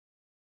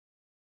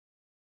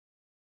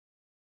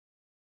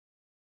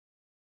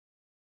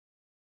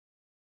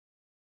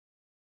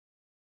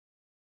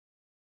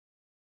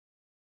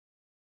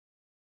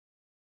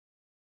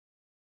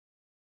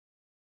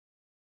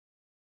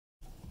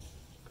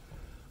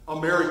A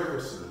Merry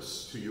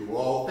Christmas to you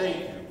all. Thank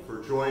you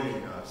for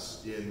joining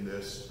us in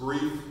this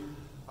brief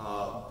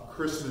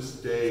Christmas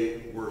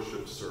Day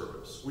worship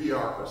service. We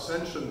are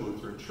Ascension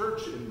Lutheran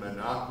Church in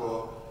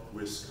Minocqua,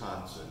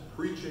 Wisconsin.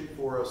 Preaching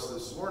for us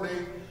this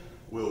morning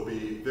will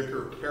be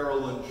Vicar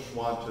Carolyn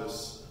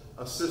Schwantes,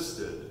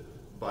 assisted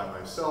by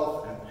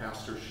myself and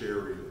Pastor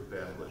Sherry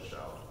Van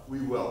Lishout.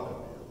 We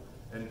welcome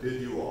you and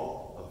bid you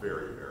all a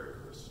very Merry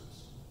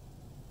Christmas.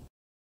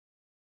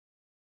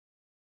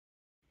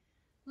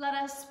 Let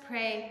us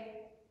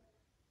pray.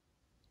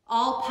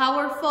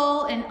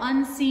 All-powerful and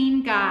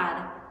unseen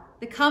God,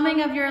 the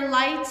coming of your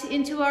light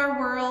into our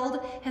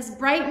world has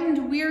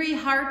brightened weary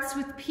hearts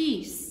with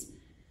peace.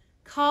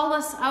 Call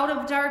us out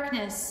of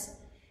darkness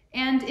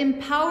and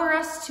empower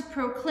us to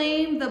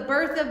proclaim the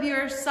birth of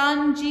your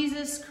Son,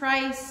 Jesus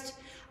Christ,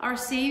 our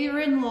Savior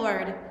and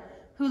Lord,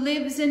 who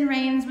lives and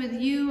reigns with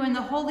you and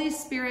the Holy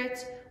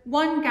Spirit,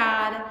 one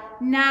God,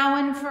 now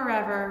and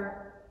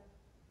forever.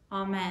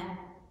 Amen.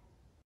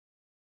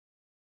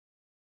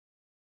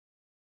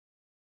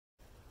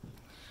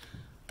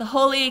 The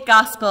Holy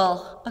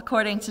Gospel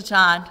according to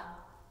John.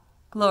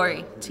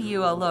 Glory to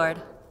you, O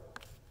Lord.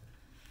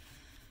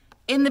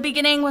 In the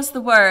beginning was the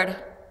Word,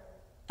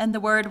 and the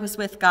Word was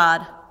with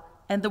God,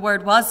 and the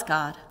Word was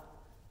God.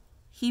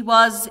 He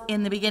was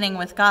in the beginning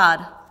with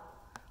God.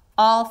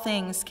 All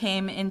things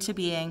came into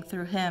being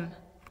through him,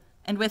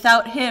 and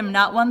without him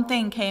not one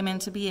thing came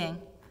into being.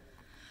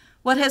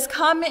 What has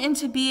come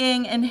into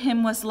being in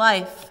him was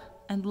life,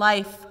 and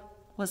life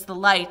was the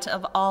light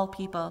of all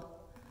people.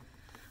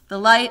 The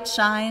light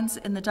shines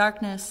in the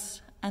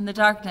darkness, and the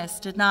darkness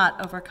did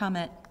not overcome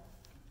it.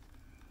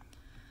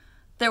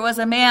 There was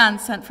a man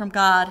sent from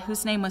God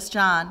whose name was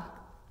John.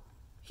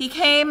 He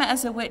came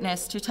as a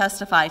witness to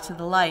testify to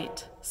the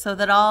light, so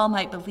that all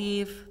might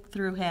believe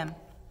through him.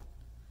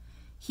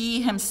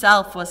 He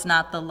himself was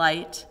not the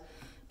light,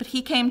 but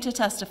he came to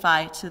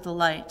testify to the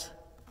light.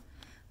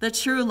 The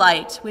true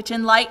light, which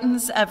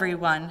enlightens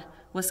everyone,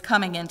 was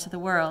coming into the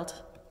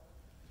world.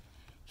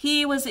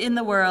 He was in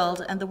the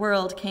world, and the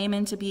world came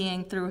into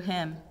being through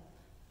him,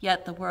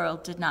 yet the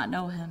world did not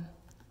know him.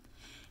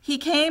 He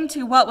came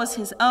to what was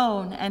his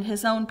own, and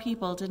his own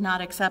people did not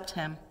accept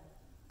him.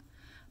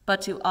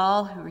 But to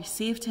all who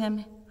received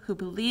him, who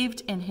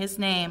believed in his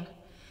name,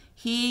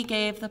 he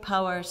gave the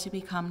power to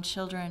become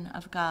children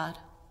of God,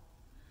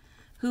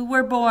 who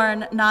were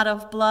born not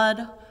of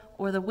blood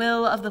or the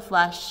will of the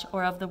flesh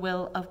or of the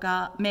will of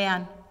God,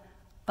 man,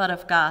 but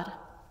of God.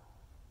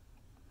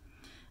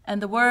 And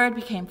the Word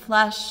became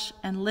flesh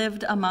and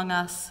lived among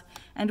us,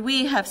 and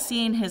we have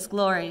seen his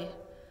glory,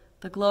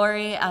 the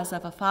glory as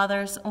of a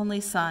Father's only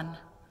Son,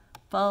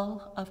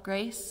 full of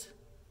grace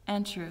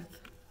and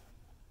truth.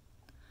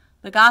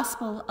 The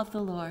Gospel of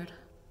the Lord.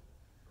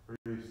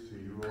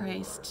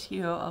 Praise to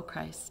you, O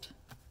Christ.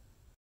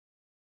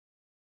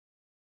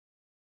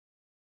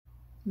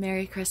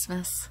 Merry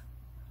Christmas.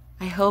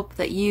 I hope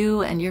that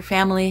you and your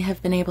family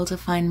have been able to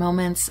find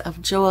moments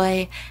of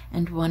joy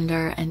and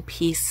wonder and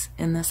peace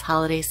in this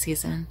holiday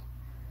season.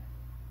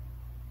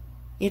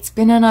 It's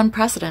been an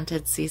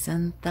unprecedented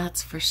season,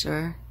 that's for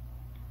sure.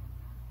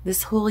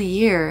 This whole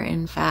year,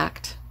 in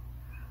fact,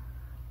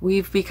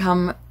 we've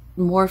become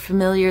more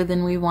familiar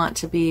than we want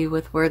to be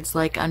with words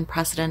like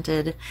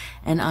unprecedented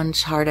and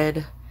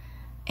uncharted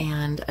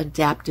and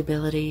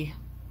adaptability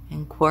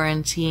and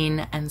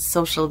quarantine and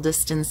social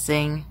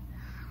distancing.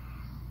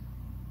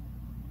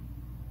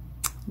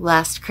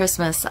 Last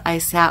Christmas, I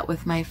sat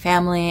with my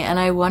family and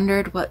I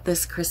wondered what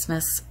this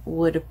Christmas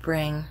would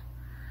bring.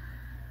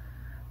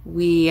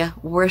 We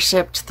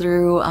worshiped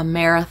through a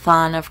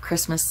marathon of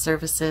Christmas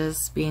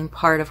services, being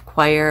part of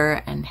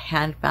choir and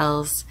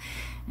handbells,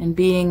 and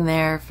being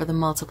there for the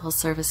multiple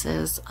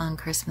services on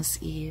Christmas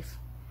Eve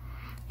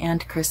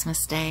and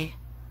Christmas Day.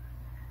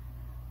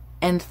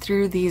 And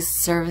through these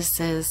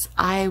services,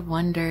 I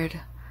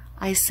wondered,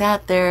 I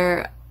sat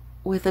there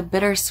with a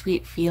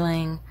bittersweet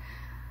feeling,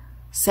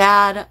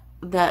 sad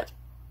that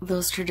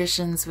those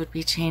traditions would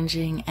be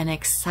changing and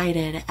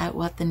excited at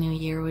what the new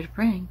year would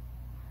bring.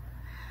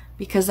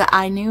 Because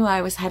I knew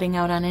I was heading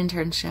out on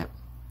internship.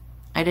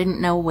 I didn't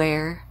know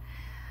where.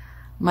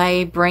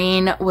 My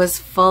brain was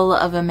full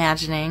of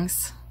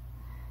imaginings.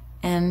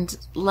 And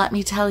let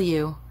me tell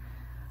you,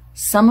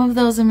 some of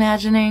those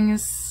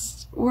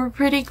imaginings were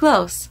pretty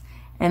close,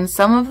 and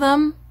some of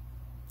them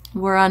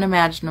were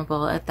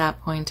unimaginable at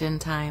that point in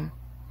time.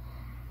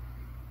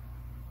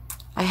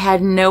 I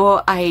had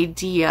no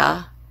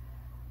idea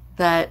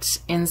that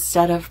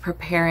instead of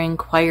preparing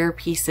choir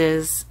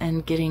pieces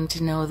and getting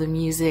to know the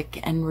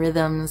music and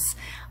rhythms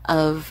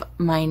of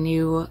my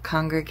new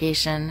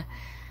congregation,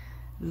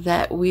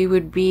 that we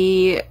would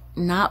be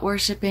not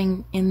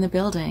worshiping in the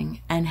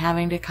building and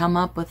having to come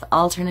up with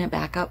alternate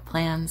backup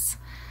plans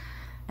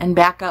and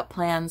backup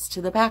plans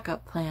to the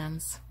backup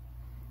plans.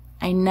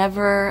 I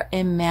never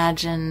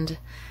imagined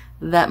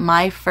that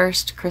my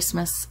first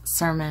Christmas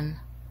sermon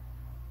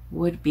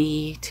would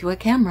be to a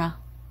camera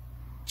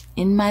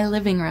in my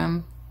living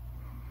room.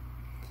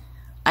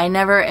 I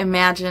never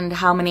imagined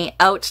how many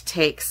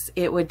outtakes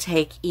it would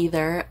take,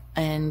 either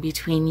in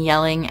between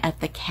yelling at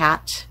the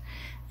cat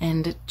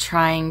and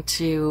trying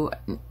to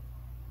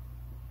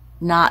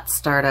not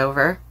start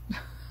over.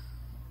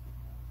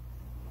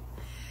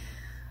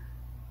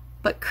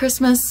 But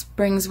Christmas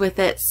brings with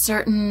it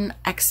certain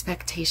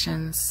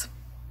expectations.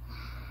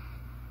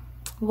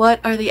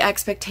 What are the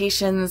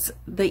expectations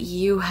that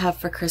you have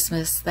for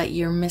Christmas that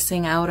you're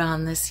missing out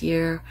on this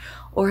year,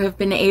 or have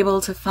been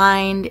able to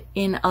find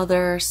in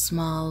other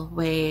small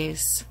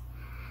ways?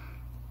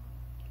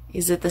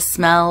 Is it the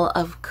smell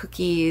of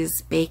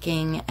cookies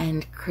baking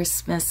and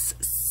Christmas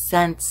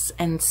scents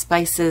and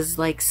spices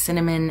like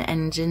cinnamon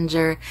and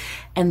ginger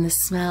and the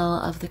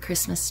smell of the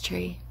Christmas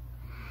tree?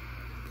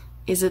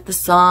 Is it the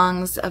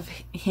songs of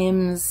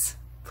hymns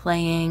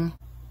playing?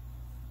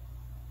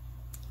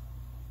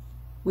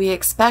 We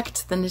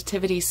expect the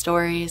nativity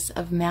stories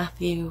of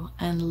Matthew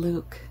and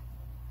Luke.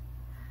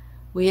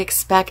 We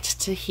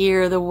expect to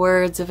hear the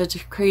words of a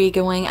decree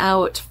going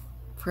out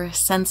for a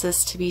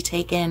census to be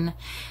taken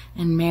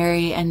and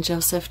Mary and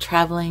Joseph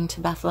traveling to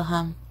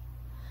Bethlehem.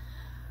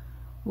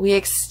 We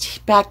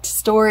expect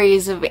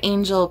stories of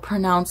angel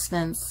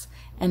pronouncements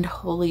and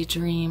holy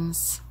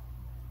dreams.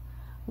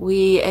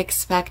 We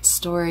expect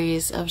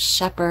stories of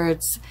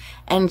shepherds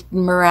and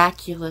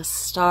miraculous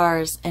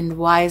stars and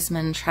wise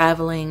men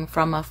traveling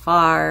from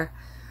afar.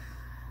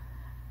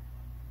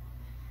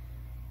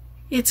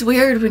 It's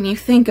weird when you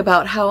think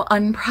about how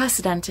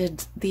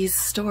unprecedented these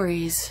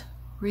stories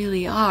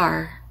really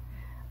are.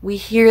 We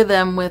hear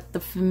them with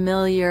the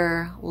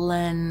familiar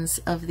lens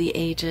of the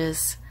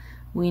ages.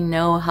 We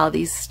know how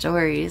these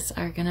stories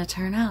are going to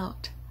turn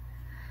out.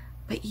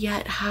 But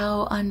yet,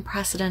 how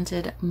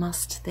unprecedented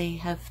must they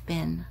have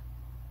been?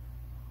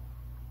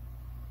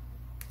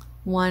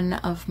 One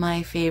of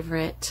my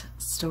favorite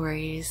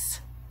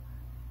stories,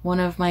 one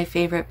of my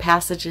favorite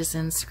passages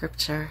in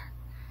Scripture,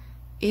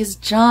 is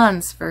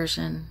John's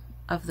version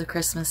of the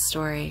Christmas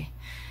story.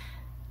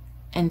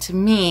 And to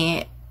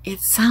me, it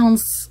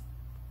sounds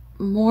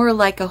more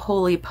like a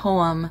holy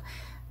poem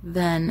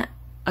than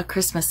a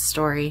Christmas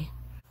story.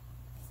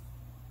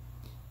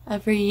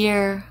 Every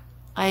year,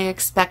 I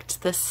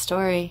expect this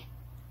story,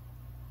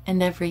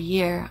 and every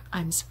year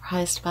I'm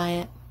surprised by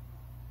it.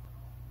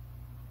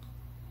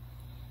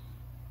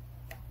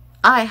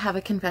 I have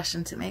a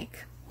confession to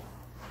make.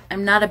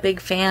 I'm not a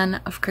big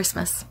fan of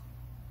Christmas.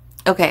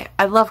 Okay,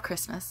 I love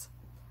Christmas,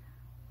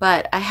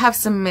 but I have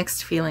some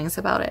mixed feelings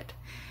about it.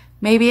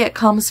 Maybe it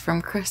comes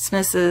from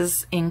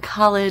Christmases in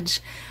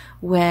college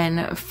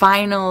when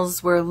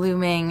finals were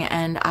looming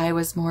and I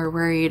was more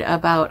worried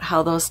about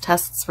how those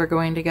tests were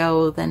going to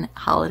go than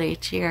holiday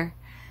cheer.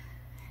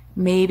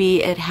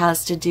 Maybe it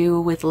has to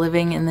do with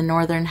living in the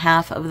northern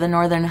half of the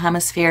northern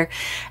hemisphere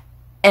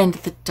and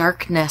the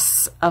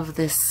darkness of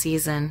this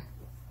season.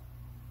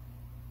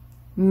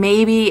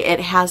 Maybe it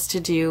has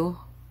to do,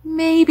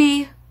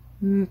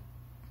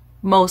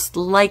 most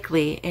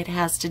likely it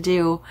has to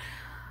do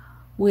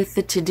with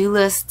the to-do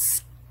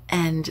lists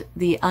and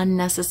the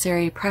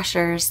unnecessary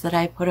pressures that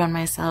I put on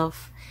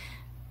myself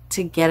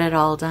to get it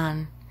all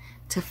done,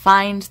 to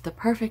find the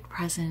perfect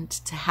present,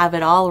 to have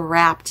it all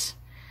wrapped,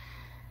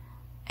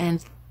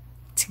 and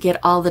to get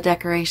all the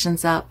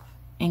decorations up,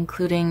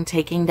 including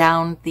taking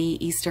down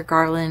the Easter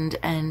garland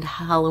and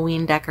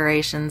Halloween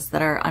decorations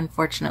that are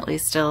unfortunately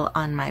still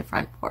on my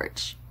front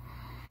porch.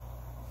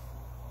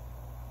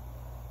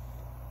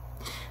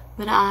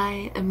 But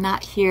I am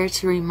not here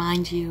to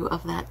remind you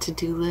of that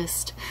to-do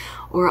list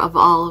or of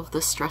all of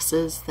the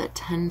stresses that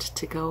tend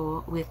to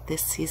go with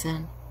this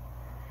season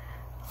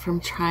from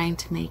trying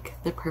to make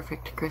the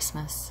perfect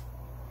Christmas.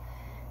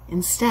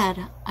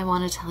 Instead, I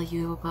want to tell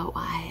you about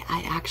why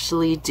I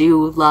actually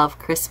do love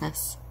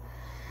Christmas.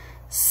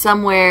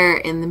 Somewhere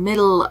in the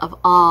middle of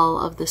all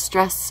of the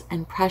stress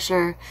and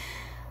pressure,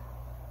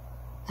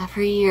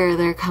 every year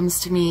there comes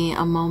to me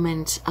a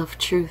moment of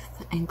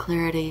truth and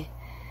clarity,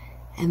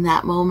 and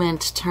that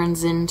moment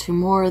turns into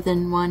more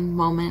than one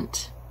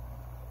moment.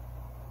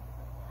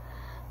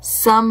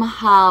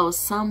 Somehow,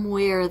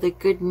 somewhere, the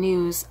good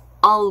news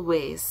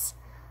always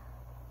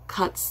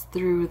cuts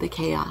through the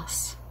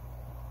chaos.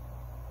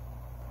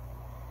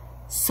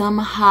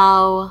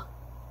 Somehow,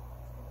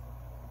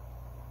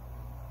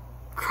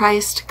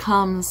 Christ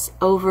comes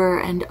over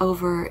and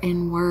over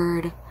in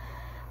word,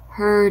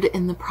 heard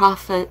in the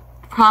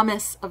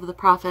promise of the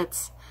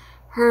prophets,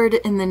 heard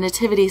in the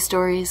nativity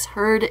stories,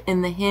 heard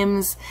in the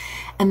hymns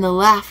and the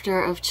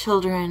laughter of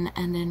children,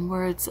 and in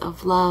words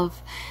of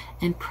love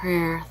and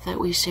prayer that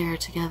we share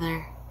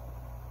together.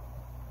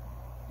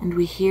 And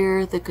we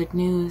hear the good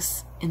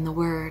news in the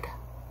Word,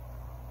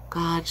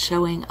 God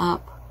showing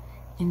up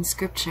in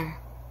Scripture.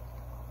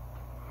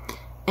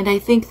 And I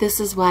think this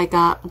is why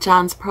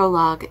John's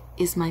prologue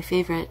is my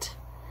favorite.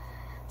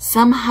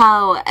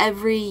 Somehow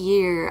every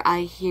year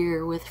I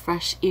hear with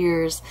fresh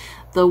ears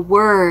the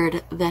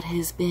Word that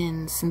has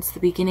been since the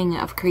beginning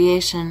of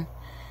creation,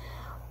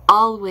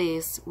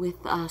 always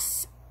with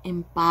us,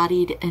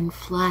 embodied in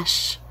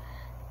flesh,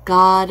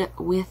 God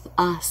with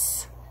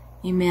us,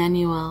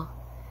 Emmanuel.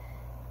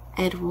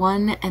 at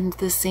one and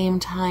the same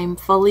time,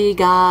 fully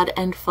God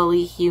and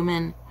fully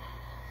human.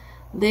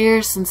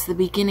 There since the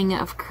beginning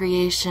of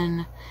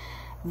creation,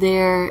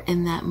 there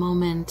in that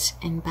moment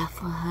in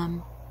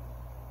Bethlehem,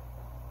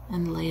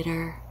 and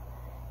later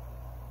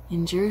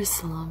in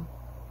Jerusalem,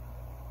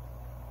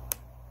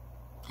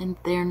 and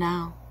there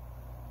now,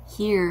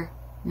 here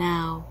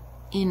now,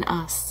 in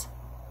us.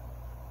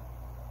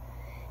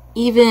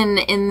 Even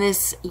in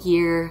this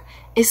year,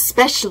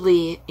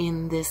 especially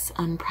in this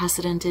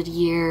unprecedented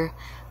year,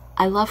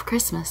 I love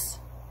Christmas.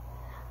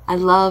 I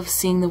love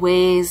seeing the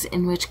ways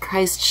in which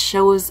Christ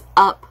shows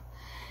up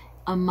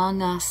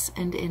among us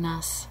and in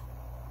us.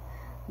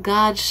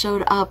 God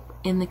showed up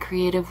in the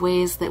creative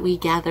ways that we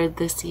gathered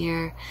this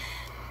year.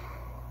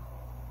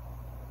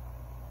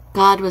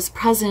 God was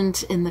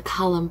present in the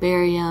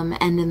columbarium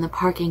and in the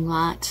parking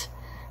lot,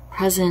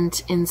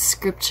 present in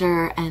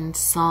scripture and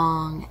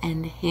song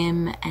and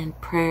hymn and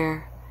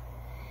prayer,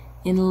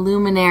 in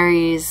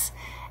luminaries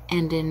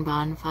and in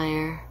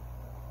bonfire.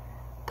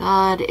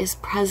 God is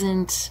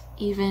present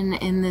even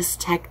in this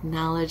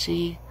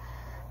technology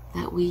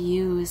that we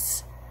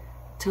use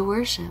to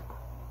worship,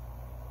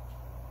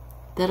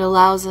 that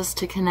allows us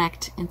to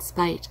connect in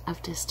spite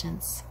of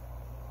distance.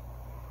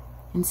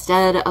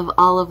 Instead of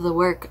all of the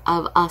work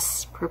of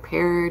us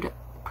preparing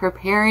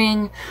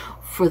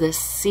for this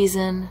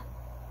season,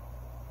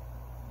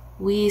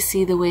 we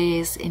see the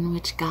ways in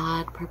which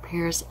God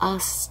prepares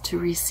us to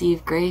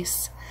receive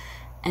grace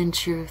and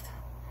truth,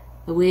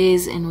 the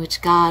ways in which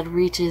God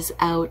reaches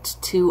out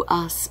to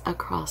us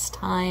across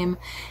time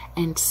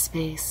and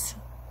space.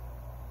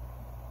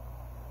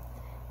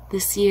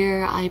 This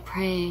year, I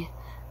pray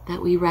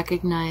that we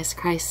recognize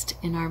Christ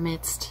in our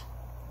midst.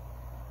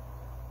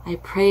 I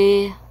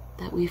pray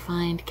that we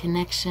find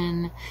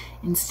connection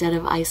instead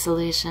of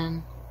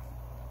isolation.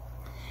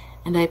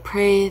 And I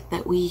pray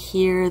that we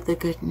hear the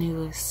good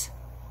news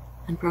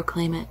and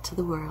proclaim it to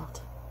the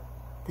world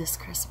this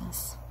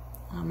Christmas.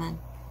 Amen.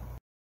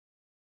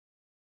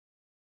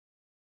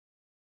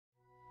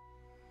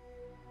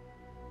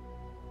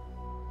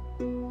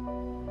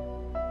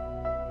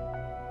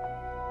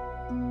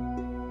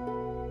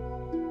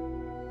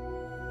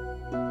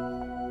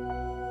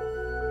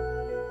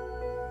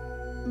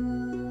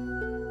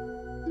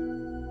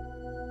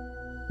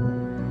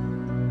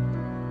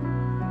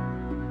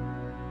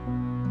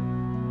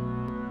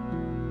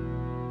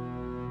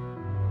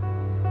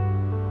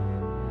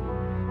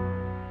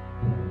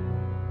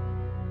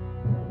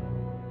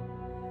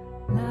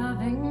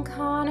 Love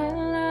incarnate,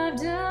 love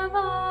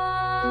divine,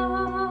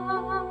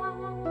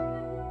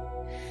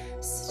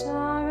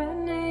 star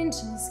and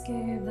angels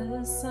gave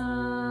the sign.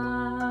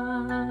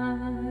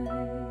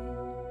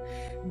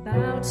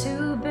 Bow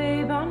to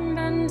babe on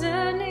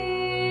bended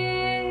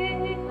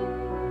knee,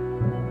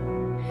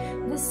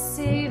 the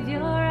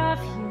Savior of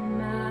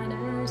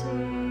humanity.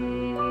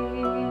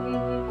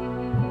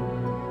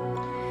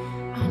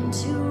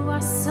 Unto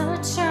us a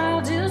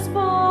child is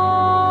born,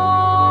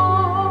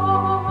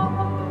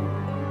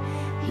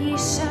 he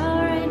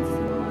shall reign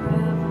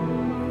forevermore.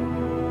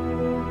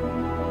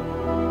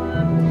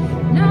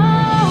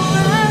 Noel,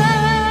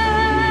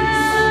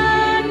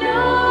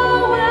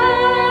 Noel,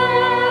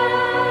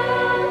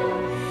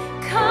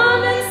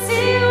 come and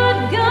see what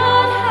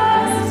God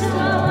has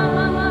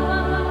done.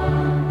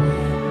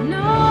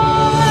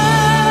 Noel,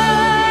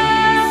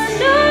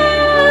 Noel,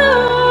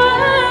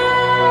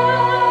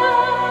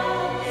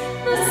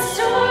 the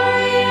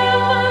story of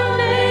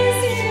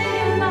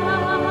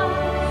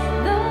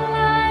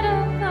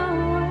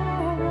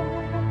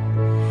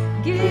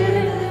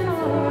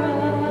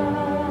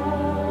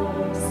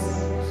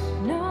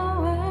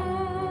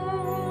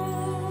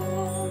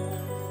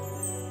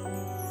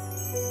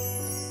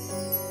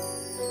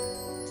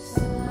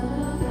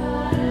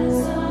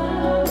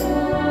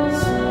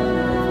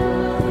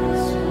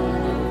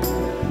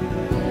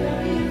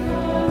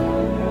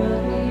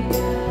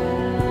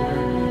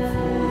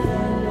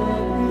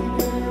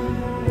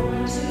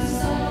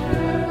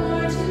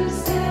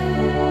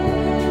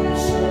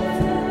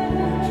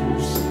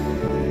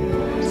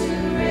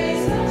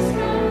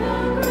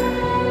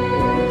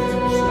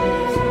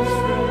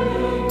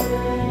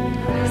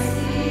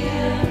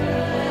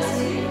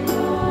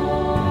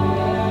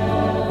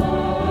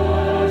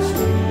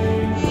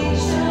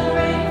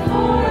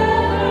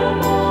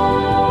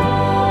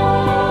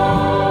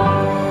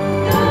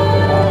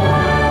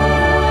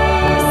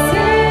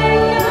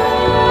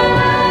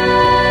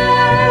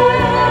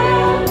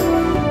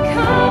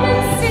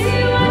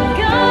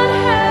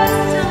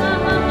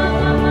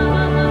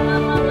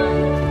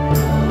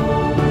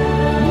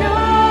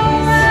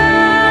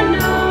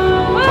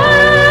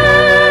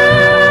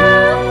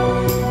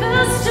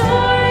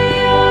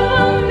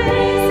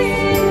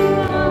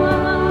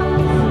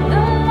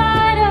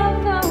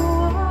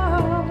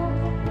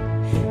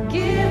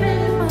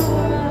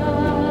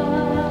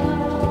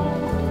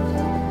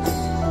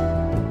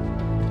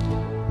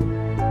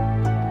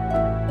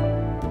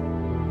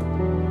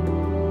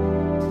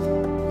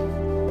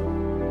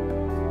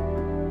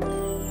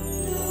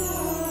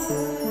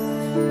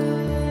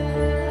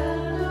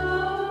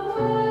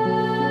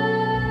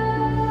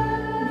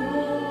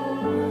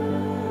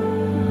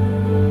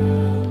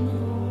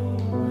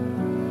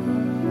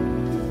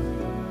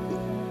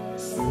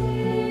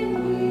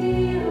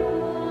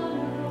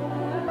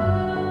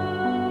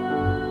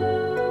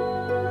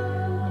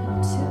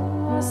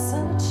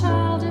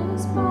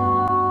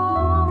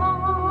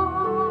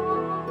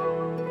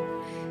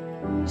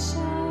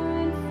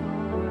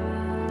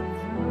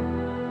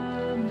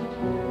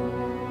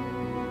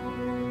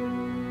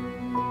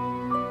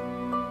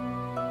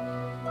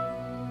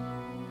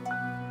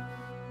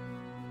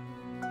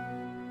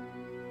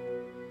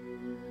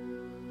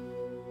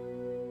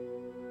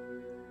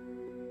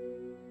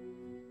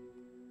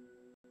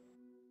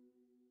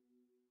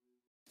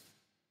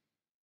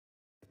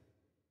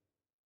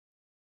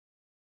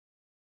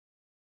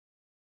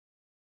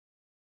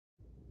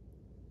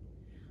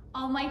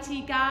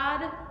Almighty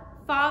God,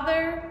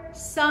 Father,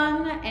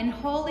 Son, and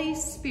Holy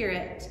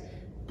Spirit,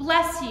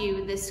 bless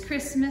you this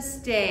Christmas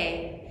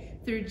day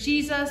through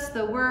Jesus,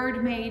 the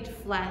Word made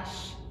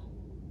flesh.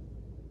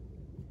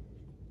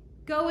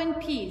 Go in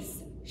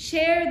peace,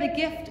 share the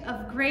gift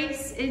of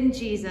grace in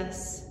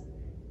Jesus.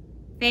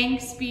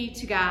 Thanks be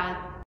to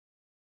God.